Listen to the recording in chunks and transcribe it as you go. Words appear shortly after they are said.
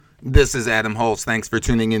This is Adam Holz. Thanks for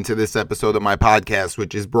tuning into this episode of my podcast,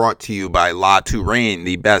 which is brought to you by La Touraine,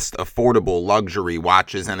 the best affordable luxury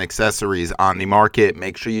watches and accessories on the market.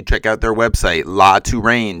 Make sure you check out their website,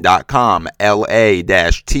 latouraine.com,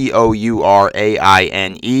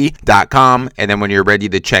 LA-TOURAINE.com. And then when you're ready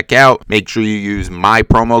to check out, make sure you use my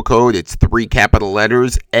promo code. It's 3 capital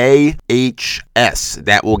letters, AHS.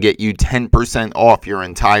 That will get you 10% off your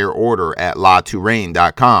entire order at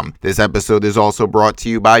latouraine.com. This episode is also brought to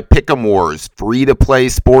you by Pick'em Wars, free-to-play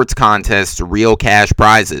sports contests, real cash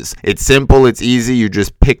prizes. It's simple, it's easy. You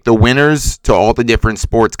just pick the winners to all the different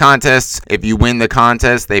sports contests. If you win the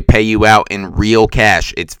contest, they pay you out in real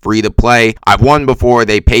cash. It's free to play. I've won before.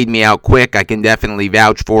 They paid me out quick. I can definitely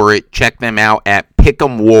vouch for it. Check them out at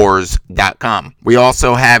pick'emwars.com. We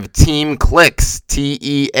also have Team Clicks,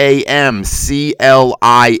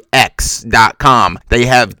 TEAMCLIX.com. They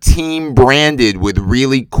have team branded with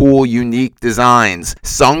really cool, unique designs,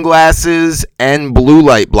 sunglasses, and blue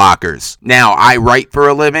light blockers. Now, I write for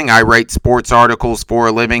a living. I write sports articles for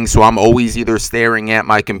a living, so I'm always either staring at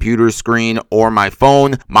my computer screen or my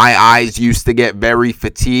phone. My eyes used to get very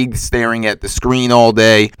fatigued staring at the screen all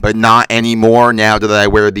day, but not anymore now that I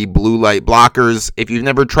wear the blue light blockers. If you've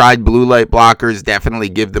never tried blue light blockers, definitely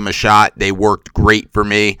give them a shot. They worked great for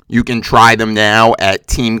me. You can try them now at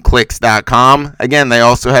teamclicks.com. Again, they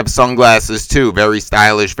also have sunglasses too. Very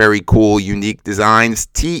stylish, very cool, unique designs.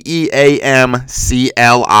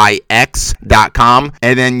 TEAMCLIX.com.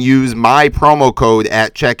 And then use my promo code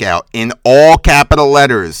at checkout in all capital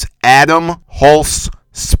letters, Adam Holz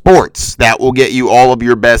Sports. That will get you all of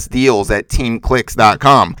your best deals at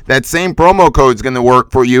teamclicks.com. That same promo code is going to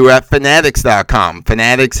work for you at fanatics.com.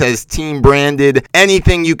 Fanatics has team branded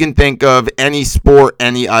anything you can think of, any sport,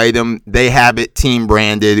 any item. They have it team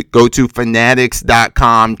branded. Go to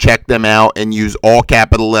fanatics.com, check them out, and use all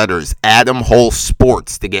capital letters, Adam Holz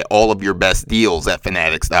Sports, to get all of your best deals at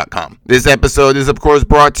fanatics.com. This episode is, of course,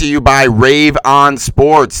 brought to you by Rave On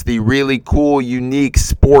Sports, the really cool, unique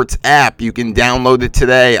sports app. You can download it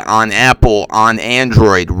today on Apple, on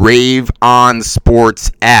Android. Rave On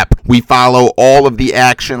Sports app. We follow all of the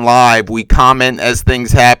action live. We comment as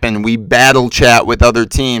things happen. We battle chat with other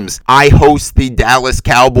teams. I host the Dallas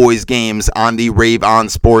Cowboys games on the Rave On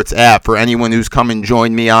Sports app. For anyone who's come and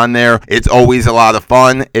joined me on there, it's always a lot of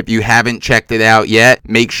fun. If you haven't checked it out yet,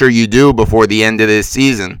 make sure you do before the end of this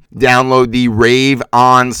season. Download the Rave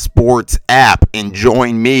On Sports app and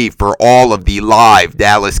join me for all of the live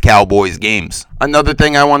Dallas Cowboys games. Another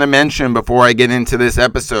thing I want to mention before I get into this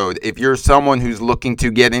episode, if you're someone who's looking to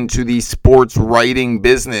get into the sports writing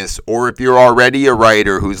business, or if you're already a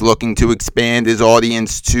writer who's looking to expand his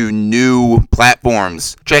audience to new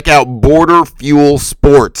platforms, check out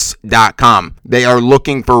BorderFuelSports.com. They are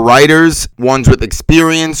looking for writers, ones with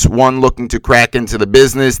experience, one looking to crack into the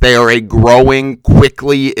business. They are a growing,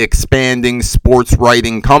 quickly expanding sports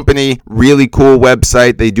writing company. Really cool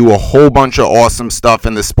website. They do a whole bunch of awesome stuff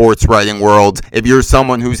in the sports writing world. If you're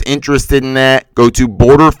someone who's interested in that, go to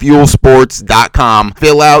BorderFuelSports.com,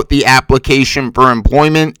 fill out the application for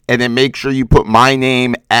employment, and then make sure you put my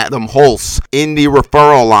name, Adam Holz, in the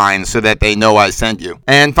referral line so that they know I sent you.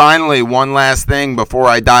 And finally, one last thing before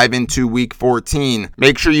I dive into Week 14.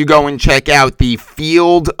 Make sure you go and check out the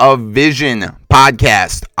Field of Vision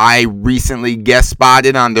podcast. I recently guest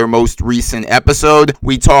spotted on their most recent episode.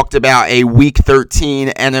 We talked about a Week 13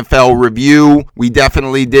 NFL review. We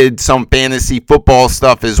definitely did some fantasy football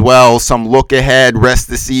stuff as well, some look ahead, rest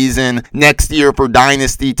of the season, next year for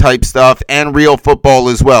dynasty type stuff, and real football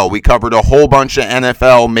as well. We covered a whole bunch of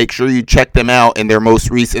NFL. Make sure you check them out in their most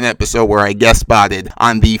recent episode where I guest spotted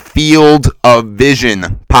on the Field of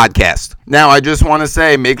Vision podcast. Now, I just want to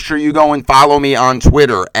say, make sure you go and follow me on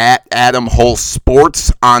Twitter at Adam Holz Sports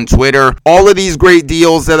on Twitter. All of these great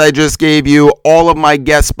deals that I just gave you, all of my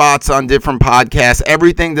guest spots on different podcasts,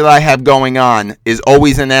 everything that I have going on is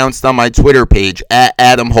always announced on my Twitter page at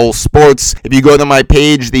Adam Holz Sports. If you go to my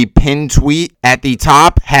page, the pinned tweet at the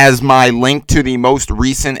top has my link to the most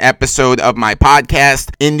recent episode of my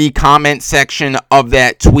podcast. In the comment section of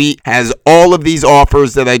that tweet has all of these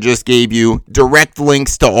offers that I just gave you, direct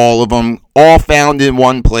links to all of them, all found in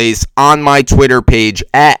one place on my Twitter page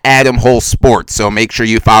at Adam Holz Sports. So make sure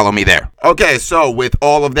you follow me there. Okay, so with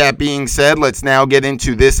all of that being said, let's now get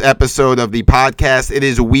into this episode of the podcast. It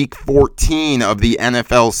is week 14 of the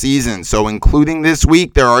NFL season. So including this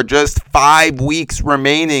week, there are just 5 weeks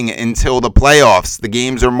remaining until the playoffs. The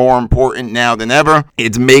games are more important now than ever.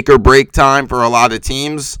 It's make or break time for a lot of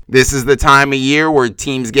teams. This is the time of year where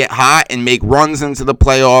teams get hot and make runs into the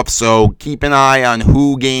playoffs. So keep an eye on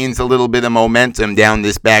who gains a little bit bit of momentum down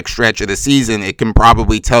this back stretch of the season, it can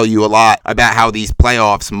probably tell you a lot about how these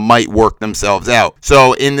playoffs might work themselves out.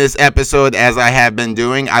 So in this episode, as I have been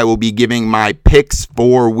doing, I will be giving my picks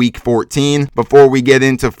for week 14. Before we get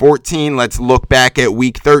into 14, let's look back at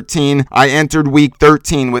week 13. I entered week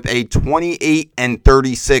 13 with a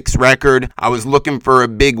 28-36 record. I was looking for a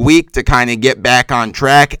big week to kind of get back on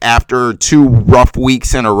track after 2 rough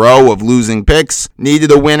weeks in a row of losing picks.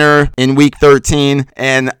 Needed a winner in week 13,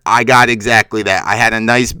 and I got exactly that. I had a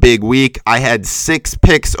nice big week. I had 6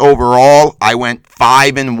 picks overall. I went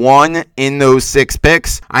 5-1 in those 6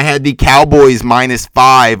 picks. I had the Cowboys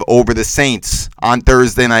 -5 over the Saints on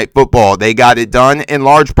Thursday Night Football. They got it done in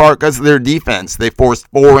large part because of their defense. They forced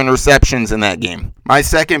 4 interceptions in that game. My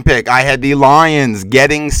second pick, I had the Lions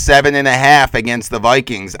getting 7.5 against the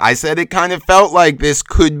Vikings. I said it kind of felt like this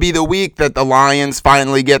could be the week that the Lions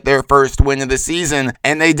finally get their first win of the season,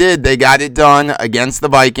 and they did. They got it done against the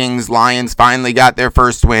Vikings. Lions finally got their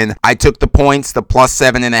first win. I took the points, the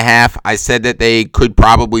 +7.5. I said that they could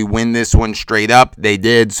probably win this one straight up. They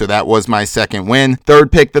did, so that was my second win.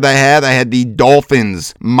 Third pick that I had the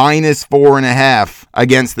Dolphins -4.5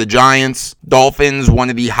 against the Giants. Dolphins, one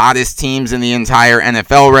of the hottest teams in the entire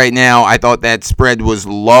NFL right now. I thought that spread was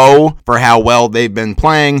low for how well they've been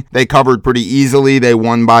playing. They covered pretty easily. They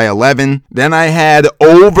won by 11. Then I had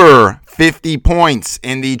over 50 points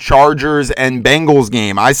in the Chargers and Bengals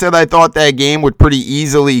game. I said I thought that game would pretty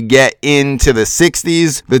easily get into the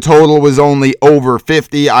 60s. The total was only over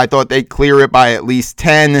 50. I thought they'd clear it by at least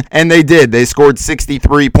 10, and they did. They scored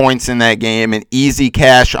 63 points in that game, and easy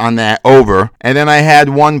cash on that over. And then I had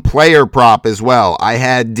one player prop as well. I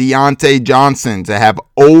had Deontay Johnson to have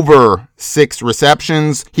over 6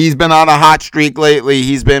 receptions. He's been on a hot streak lately.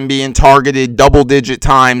 He's been being targeted double-digit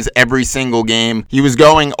times every single game. He was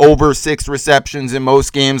going over 6 receptions in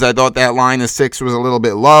most games. I thought that line of 6 was a little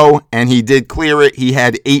bit low, and he did clear it. He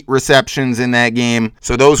had 8 receptions in that game.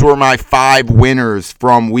 So those were my 5 winners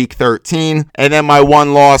from week 13. And then my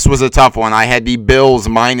one loss was a tough one. I had the Bills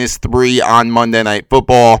 -3 on Monday Night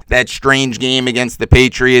Football. That strange game against the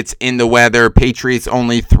Patriots in the weather. Patriots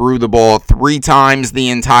only threw the ball 3 times the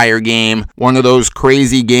entire game. One of those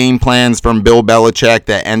crazy game plans from Bill Belichick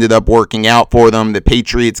that ended up working out for them. The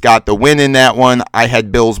Patriots got the win in that one. I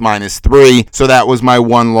had Bills -3, so that was my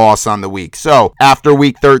one loss on the week. So after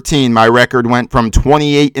week 13, my record went from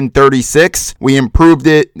 28-36. We improved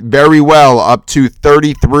it very well up to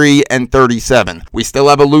 33-37. We still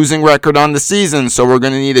have a losing record on the season, so we're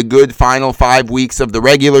going to need a good final 5 weeks of the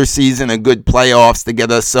regular season, a good playoffs to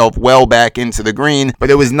get ourselves well back into the green. But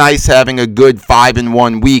it was nice having a good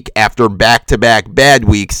 5-1 week after back-to-back bad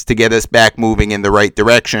weeks to get us back moving in the right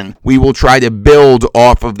direction. We will try to build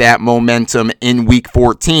off of that momentum in week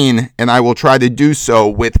 14, and I will try to do so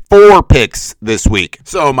with 4 picks this week.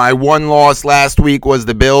 So my one loss last week was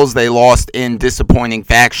the Bills. They lost in disappointing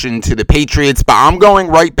fashion to the Patriots, but I'm going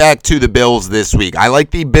right back to the Bills this week. I like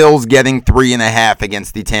the Bills getting 3.5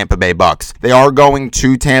 against the Tampa Bay Bucks. They are going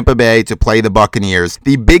to Tampa Bay to play the Buccaneers.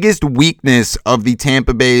 The biggest weakness of the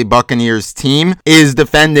Tampa Bay Buccaneers team is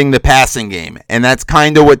defending the passing game, and that's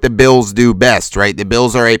kind of what the Bills do best, right? The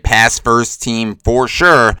Bills are a pass-first team for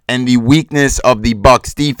sure, and the weakness of the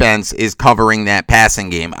Bucs defense is covering that passing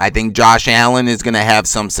game. I think Josh Allen is going to have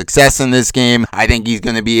some success in this game. I think he's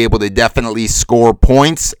going to be able to definitely score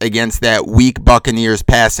points against that weak Buccaneers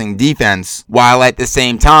passing defense, while at the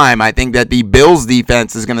same time, I think that the Bills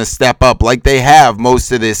defense is going to step up like they have most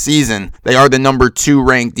of this season. They are the number 2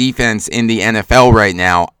 ranked defense in the NFL right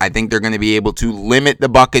now. I think they're going to be able to limit the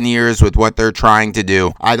Buccaneers with what they're trying to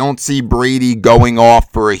do. I don't see Brady going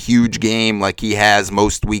off for a huge game like he has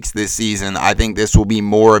most weeks this season. I think this will be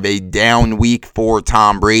more of a down week for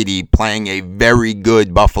Tom Brady playing a very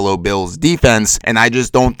good Buffalo Bills defense, and I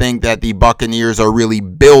just don't think that the Buccaneers are really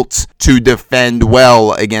built to defend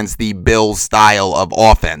well against the Bills style of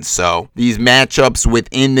offense. So these matchups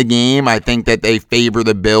within the game, I think that they favor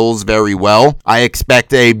the Bills very well. I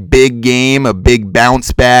expect a big game, a big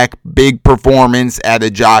bounce back, big performance out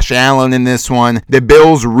of Josh Allen in this one. The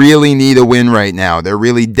Bills really need a win right now. They're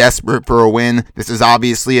really desperate for a win. This is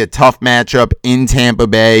obviously a tough matchup in Tampa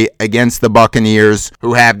Bay against the Buccaneers,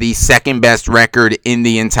 who have the second best record in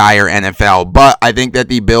the entire NFL. But I think that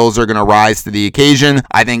the Bills are going to rise to the occasion.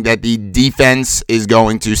 I think that the defense is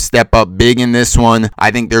going to step up big in this one.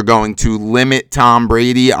 I think they're going to limit Tom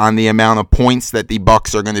Brady on the amount of points that the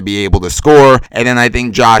Bucs are going to be able to score. And then I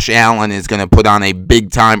think Josh Allen is going to put on a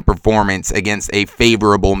big-time performance against a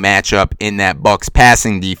favorable favorable matchup in that Bucks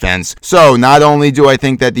passing defense. So not only do I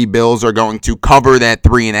think that the Bills are going to cover that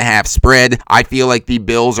 3.5 spread, I feel like the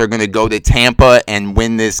Bills are going to go to Tampa and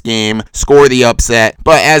win this game, score the upset.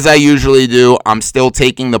 But as I usually do, I'm still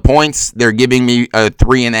taking the points. They're giving me a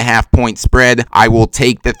 3.5 point spread. I will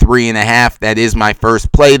take the 3.5. That is my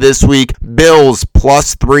first play this week. Bills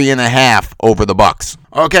plus 3.5 over the Bucks.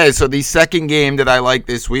 Okay, so the second game that I like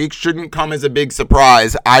this week shouldn't come as a big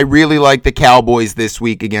surprise. I really like the Cowboys this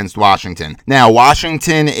week against Washington. Now,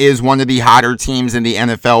 Washington is one of the hotter teams in the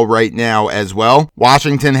NFL right now as well.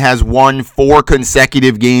 Washington has won 4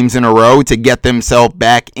 consecutive games in a row to get themselves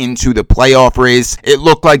back into the playoff race. It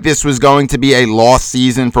looked like this was going to be a lost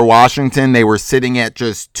season for Washington. They were sitting at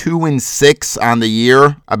just 2-6 on the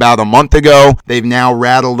year about a month ago. They've now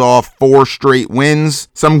rattled off 4 straight wins.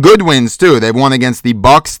 Some good wins, too. They've won against the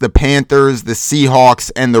Bucks, the Panthers, the Seahawks,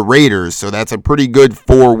 and the Raiders. So that's a pretty good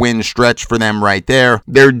 4-win stretch for them right there.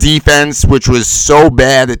 Their defense, which was so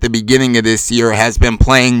bad at the beginning of this year, has been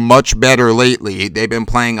playing much better lately. They've been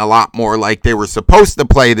playing a lot more like they were supposed to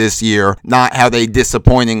play this year, not how they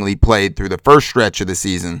disappointingly played through the first stretch of the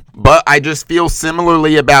season. But I just feel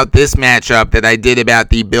similarly about this matchup that I did about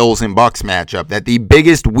the Bills and Bucks matchup, that the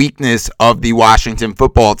biggest weakness of the Washington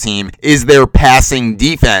football team is their passing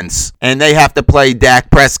defense, and they have to play Dak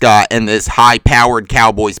Prescott and this high-powered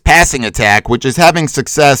Cowboys passing attack, which is having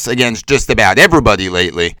success against just about everybody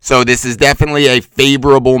lately. So this is definitely a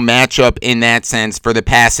favorable matchup in that sense for the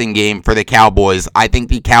passing game for the Cowboys. I think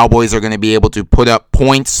the Cowboys are going to be able to put up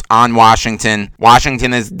points on Washington.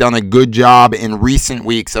 Washington has done a good job in recent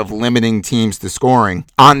weeks of limiting teams to scoring.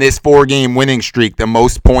 On this 4-game winning streak, the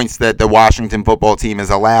most points that the Washington football team has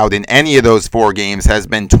allowed in any of those 4 games has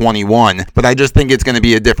been 21. But I just think it's going to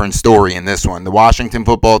be a different story in this one. The Washington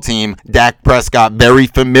football team, Dak Prescott, very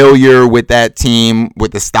familiar with that team,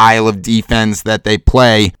 with the style of defense that they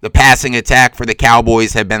play. The passing attack for the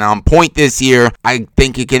Cowboys have been on point this year. I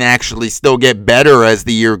think it can actually still get better as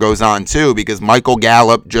the year goes on too, because Michael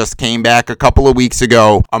Gallup just came back a couple of weeks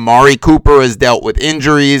ago. Amari Cooper has dealt with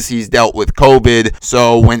injuries. He's dealt with COVID.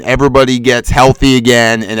 So when everybody gets healthy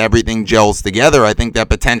again and everything gels together, I think that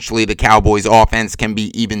potentially the Cowboys offense can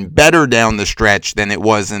be even better down the stretch than it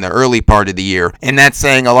was in the early part of the year. And that's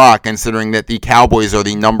saying a lot considering that the Cowboys are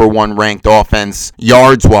the number 1 ranked offense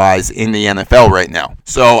yards-wise in the NFL right now.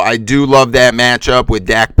 So I do love that matchup with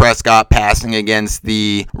Dak Prescott passing against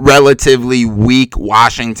the relatively weak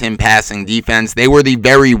Washington passing defense. They were the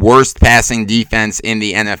very worst passing defense in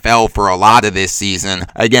the NFL for a lot of this season.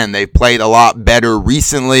 Again, they've played a lot better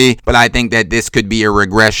recently, but I think that this could be a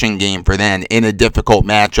regression game for them in a difficult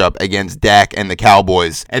matchup against Dak and the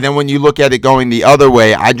Cowboys. And then when you look at it going the other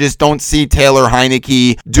way, I just don't see Taylor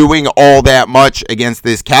Heinicke doing all that much against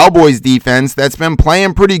this Cowboys defense that's been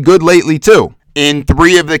playing pretty good lately too. In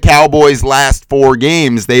 3 of the Cowboys' last 4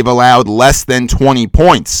 games, they've allowed less than 20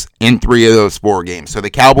 points in 3 of those 4 games. So the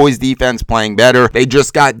Cowboys defense playing better. They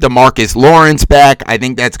just got DeMarcus Lawrence back. I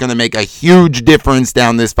think that's going to make a huge difference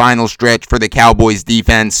down this final stretch for the Cowboys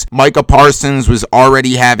defense. Micah Parsons was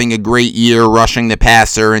already having a great year rushing the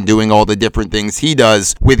passer and doing all the different things he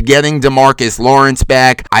does. With getting DeMarcus Lawrence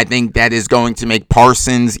back, I think that is going to make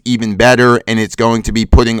Parsons even better, and it's going to be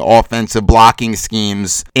putting offensive blocking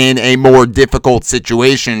schemes in a more difficult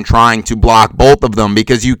situation trying to block both of them,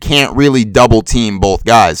 because you can't really double team both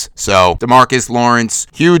guys. So DeMarcus Lawrence,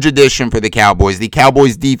 huge addition for the Cowboys. The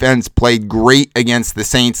Cowboys defense played great against the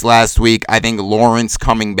Saints last week. I think Lawrence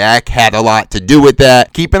coming back had a lot to do with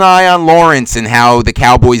that. Keep an eye on Lawrence and how the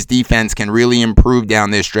Cowboys defense can really improve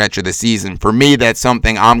down this stretch of the season. For me, that's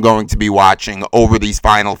something I'm going to be watching over these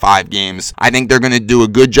final 5 games. I think they're going to do a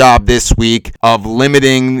good job this week of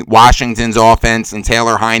limiting Washington's offense and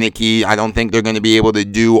Taylor Heinicke. I don't think they're going to be able to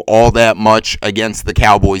do all that much against the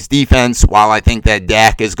Cowboys defense, while I think that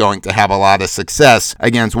Dak is going to have a lot of success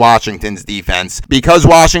against Washington's defense. Because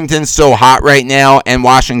Washington's so hot right now and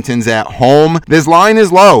Washington's at home, this line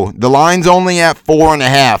is low. The line's only at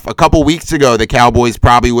 4.5. A couple weeks ago, the Cowboys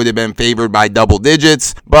probably would have been favored by double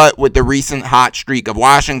digits, but with the recent hot streak of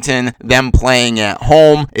Washington, them playing at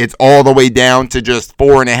home, it's all the way down to just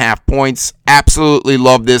 4.5 points. Absolutely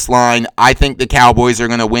love this line. I think the Cowboys are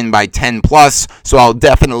going to win by 10 plus, so I'll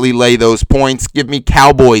definitely lay those points. Give me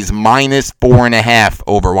Cowboys minus 4.5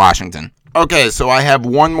 over Washington. Okay, so I have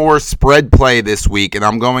one more spread play this week, and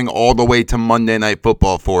I'm going all the way to Monday Night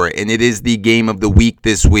Football for it, and it is the game of the week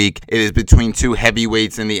this week. It is between two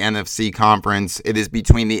heavyweights in the NFC Conference. It is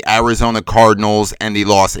between the Arizona Cardinals and the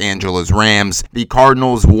Los Angeles Rams. The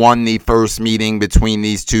Cardinals won the first meeting between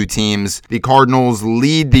these two teams. The Cardinals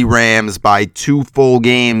lead the Rams by 2 full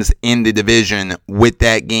games in the division with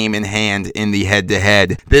that game in hand in the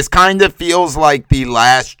head-to-head. This kind of feels like the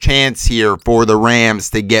last chance here for the Rams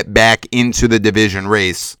to get back into the division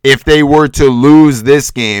race. If they were to lose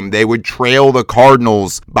this game, they would trail the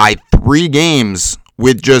Cardinals by 3 games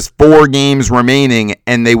with just 4 games remaining,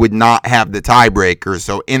 and they would not have the tiebreaker.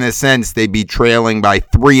 So in a sense, they'd be trailing by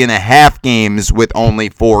 3.5 games with only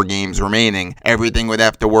 4 games remaining. Everything would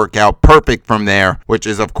have to work out perfect from there, which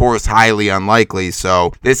is of course highly unlikely.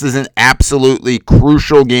 So this is an absolutely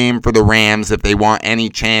crucial game for the Rams if they want any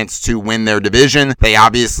chance to win their division. They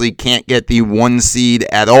obviously can't get the 1 seed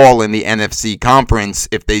at all in the NFC Conference.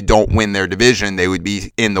 If they don't win their division, they would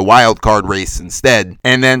be in the wild card race instead.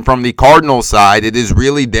 And then from the Cardinals side, it is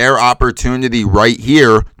really their opportunity right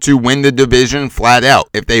here to win the division flat out.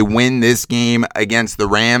 If they win this game against the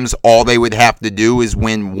Rams, all they would have to do is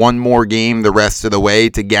win 1 more game the rest of the way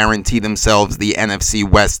to guarantee themselves the NFC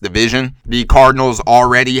West division. The Cardinals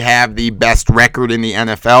already have the best record in the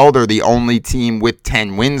NFL. They're the only team with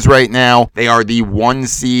 10 wins right now. They are the 1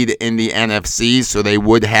 seed in the NFC, so they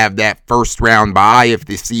would have that first round bye if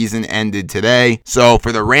the season ended today. So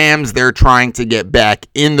for the Rams, they're trying to get back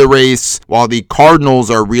in the race, while the Cardinals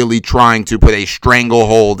are really trying to put a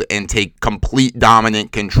stranglehold and take complete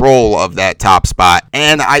dominant control of that top spot.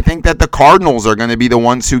 And I think that the Cardinals are going to be the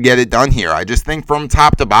ones who get it done here. I just think from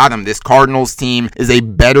top to bottom, this Cardinals team is a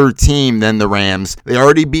better team than the Rams. They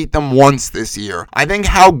already beat them once this year. I think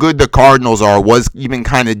how good the Cardinals are was even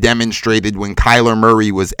kind of demonstrated when Kyler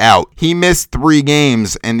Murray was out. He missed 3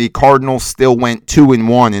 games, and the Cardinals still went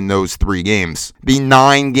 2-1 in those 3 games. The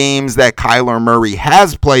 9 games that Kyler Murray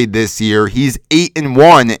has played this year, he's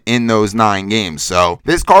 8-1 in those 9 games. So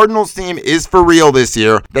this Cardinals team is for real this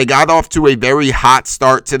year. They got off to a very hot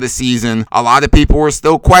start to the season. A lot of people were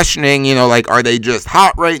still questioning, are they just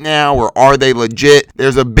hot right now or are they legit?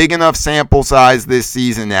 There's a big enough sample size this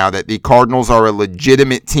season now that the Cardinals are a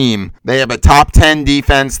legitimate team. They have a top 10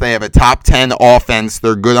 defense. They have a top 10 offense.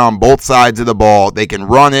 They're good on both sides of the ball. They can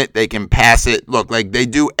run it. They can pass it. Look, they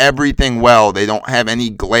do everything well. They don't have any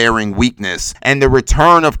glaring weakness. And the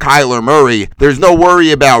return of Kyler Murray, there's no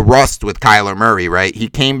worry about rust with Kyler Murray, right? He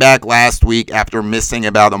came back last week after missing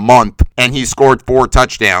about a month, and he scored 4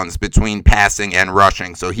 touchdowns between passing and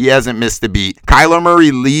rushing, so he hasn't missed a beat. Kyler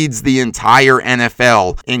Murray leads the entire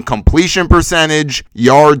NFL in completion percentage,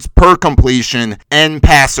 yards per completion, and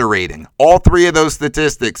passer rating. All 3 of those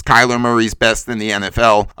statistics, Kyler Murray's best in the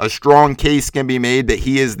NFL. A strong case can be made that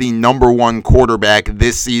he is the number 1 quarterback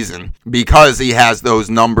this season because he has those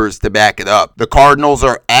numbers to back it up. The Cardinals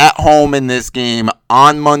are at home in this game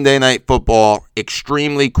on Monday Night Football.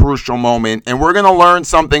 Extremely crucial moment, and we're going to learn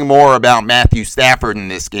something more about Matthew Stafford in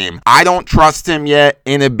this game. I don't trust him yet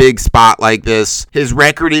in a big spot like this. His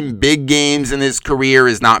record in big games in his career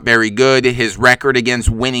is not very good. His record against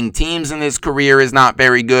winning teams in his career is not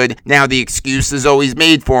very good. Now, the excuse is always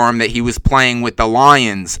made for him that he was playing with the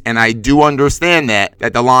Lions, and I do understand that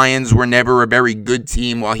the Lions were never a very good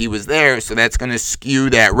team while he was there, so that's going to skew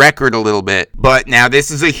that record a little bit. But now this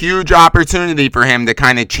is a huge opportunity for him to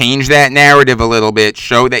kind of change that narrative a little bit,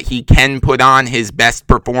 show that he can put on his best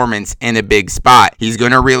performance in a big spot. He's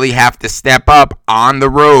going to really have to step up on the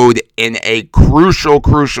road in a crucial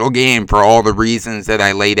game for all the reasons that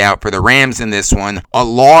I laid out for the Rams in this one. A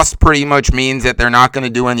loss pretty much means that they're not going to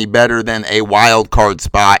do any better than a wild card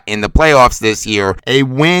spot in the playoffs this year. A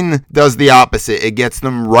win does the opposite. It gets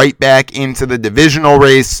them right back into the divisional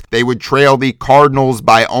race. They would trail the Cardinals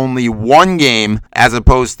by only 1 game as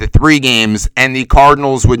opposed to 3 games, and the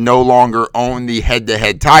Cardinals would no longer own the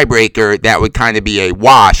head-to-head tiebreaker. That would kind of be a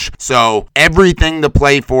wash. So everything to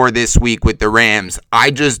play for this week with the Rams.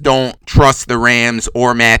 I just don't trust the Rams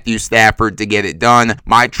or Matthew Stafford to get it done.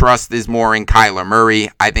 My trust is more in Kyler Murray.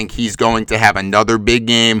 I think he's going to have another big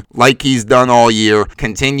game like he's done all year,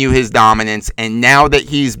 continue his dominance, and now that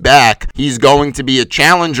he's back, he's going to be a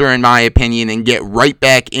challenger in my opinion and get right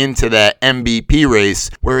back into that MVP race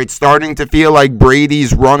where it's starting to feel like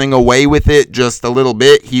Brady's running away with it just a little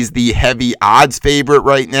bit. He's the heavy odds favorite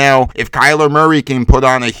right now. If Kyler Murray can put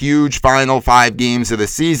on a huge final 5 games of the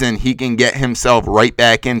season, he can get himself right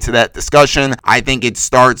back into that discussion. I think it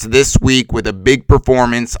starts this week with a big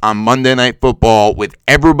performance on Monday Night Football with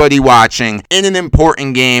everybody watching in an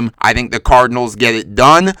important game. I think the Cardinals get it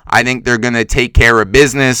done. I think they're going to take care of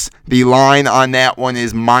business. The line on that one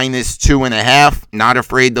is -2.5. Not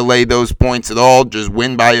afraid to lay those points at all. Just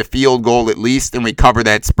win by a field goal at least, and we cover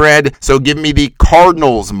that spread. So give me the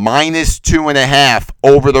Cardinals -2.5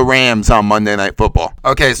 over the Rams on Monday Night Football.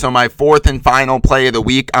 Okay, so my fourth and final play of the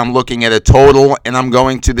week, I'm looking at a total, and I'm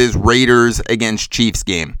going to this Raiders against Chiefs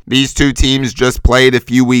game. These two teams just played a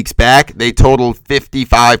few weeks back. They totaled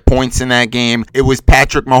 55 points in that game. It was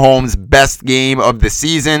Patrick Mahomes' best game of the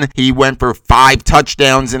season. He went for 5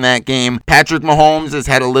 touchdowns in that game. Patrick Mahomes has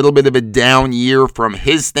had a little bit of a down year from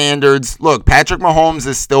his standards. Look, Patrick Mahomes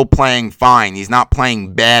is still playing fine. He's not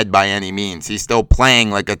playing bad by any means. He's still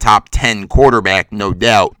playing like a top 10 quarterback, no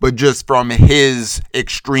doubt. But just from his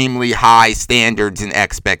extremely high standards and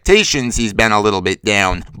expectations, he's been a little bit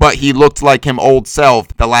down. But he looked like him old self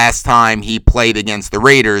the last time he played against the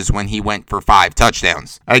Raiders when he went for 5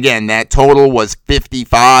 touchdowns. Again, that total was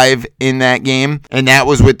 55 in that game, and that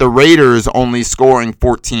was with the Raiders only scoring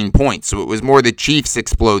 14 points. So it was more the Chiefs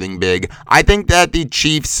exploding big. I think that the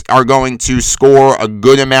Chiefs are going to score a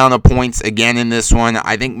good amount of points again in this one.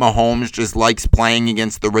 I think Mahomes just likes playing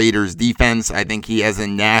against the Raiders defense. I think he has a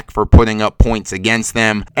knack for putting up points against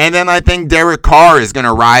them. And then I think Derek Carr is going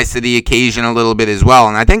to rise to the occasion a little bit as well.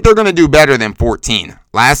 And I think they're going to do better than 14.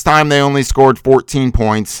 Last time they only scored 14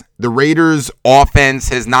 points. The Raiders' offense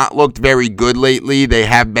has not looked very good lately. They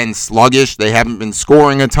have been sluggish. They haven't been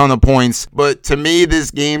scoring a ton of points. But to me,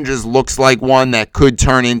 this game just looks like one that could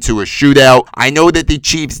turn into a shootout. I know that the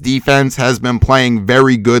Chiefs' defense has been playing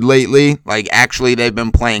very good lately. Like, actually, they've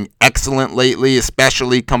been playing excellent lately,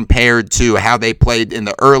 especially compared to how they played in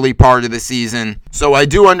the early part of the season. So I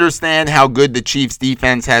do understand how good the Chiefs'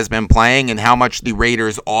 defense has been playing and how much the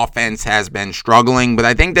Raiders' offense has been struggling. But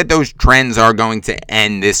I think that those trends are going to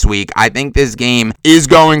end this week. I think this game is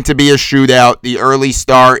going to be a shootout. The early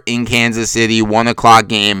start in Kansas City, 1 o'clock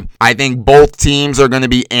game. I think both teams are going to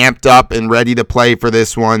be amped up and ready to play for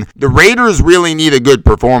this one. The Raiders really need a good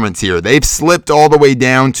performance here. They've slipped all the way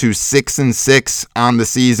down to 6-6 on the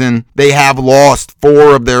season. They have lost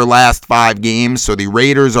 4 of their last 5 games, so the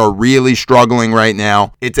Raiders are really struggling right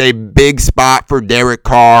now. It's a big spot for Derek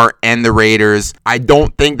Carr and the Raiders. I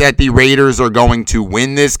don't think that the Raiders are going to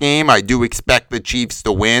win this game. I do expect the Chiefs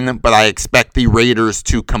to win, but I expect the Raiders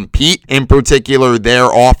to compete, in particular their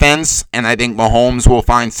offense, and I think Mahomes will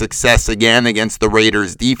find success again against the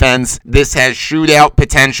Raiders defense. This has shootout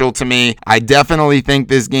potential to me. I definitely think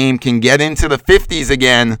this game can get into the 50s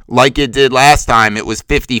again like it did last time. It was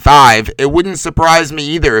 55. It wouldn't surprise me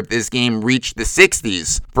either if this game reached the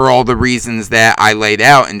 60s for all the reasons that I laid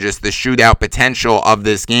out and just the shootout potential of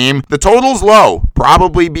this game. The total's low,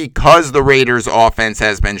 probably because the Raiders offense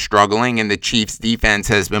has been struggling and the Chiefs defense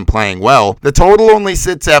has been playing well. The total only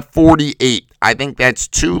sits at 48. I think that's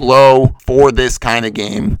too low for this kind of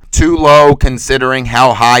game. Too low considering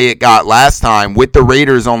how high it got last time with the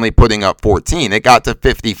Raiders only putting up 14. It got to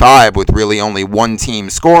 55 with really only one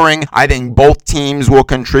team scoring. I think both teams will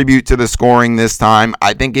contribute to the scoring this time.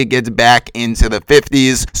 I think it gets back into the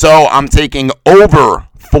 50s. So I'm taking over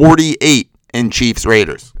 48 in Chiefs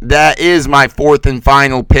Raiders. That is my fourth and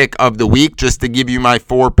final pick of the week. Just to give you my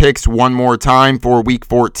 4 picks one more time for week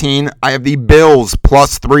 14, I have the Bills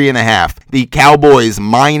plus 3.5, the Cowboys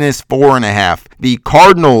minus 4.5, the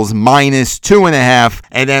Cardinals minus 2.5,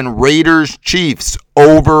 and then Raiders Chiefs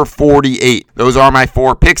over 48. Those are my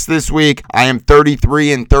 4 picks this week. I am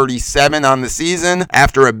 33-37 on the season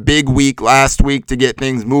after a big week last week to get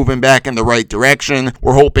things moving back in the right direction.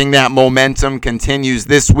 We're hoping that momentum continues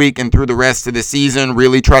this week and through the rest of the season.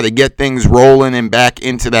 Really try to get things rolling and back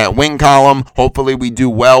into that win column. Hopefully we do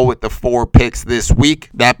well with the 4 picks this week.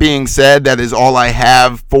 That being said, that is all I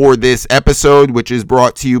have for this episode, which is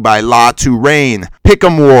brought to you by La Touraine,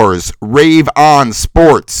 Pick'em Wars, Rave On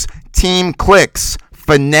Sports, Team Clicks,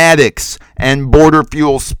 Fanatics, and Border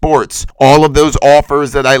Fuel Sports. All of those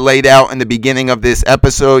offers that I laid out in the beginning of this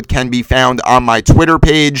episode can be found on my Twitter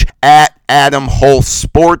page at Adam Hulse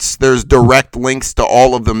Sports. There's direct links to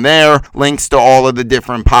all of them there, links to all of the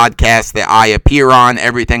different podcasts that I appear on,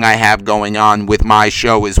 everything I have going on with my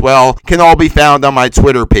show as well, can all be found on my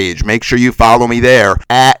Twitter page. Make sure you follow me there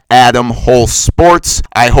at Adam Hulse Sports.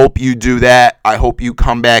 I hope you do that. I hope you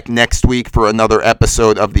come back next week for another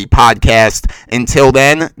episode of the podcast. Until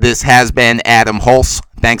then, this has been Adam Hulse.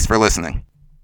 Thanks for listening.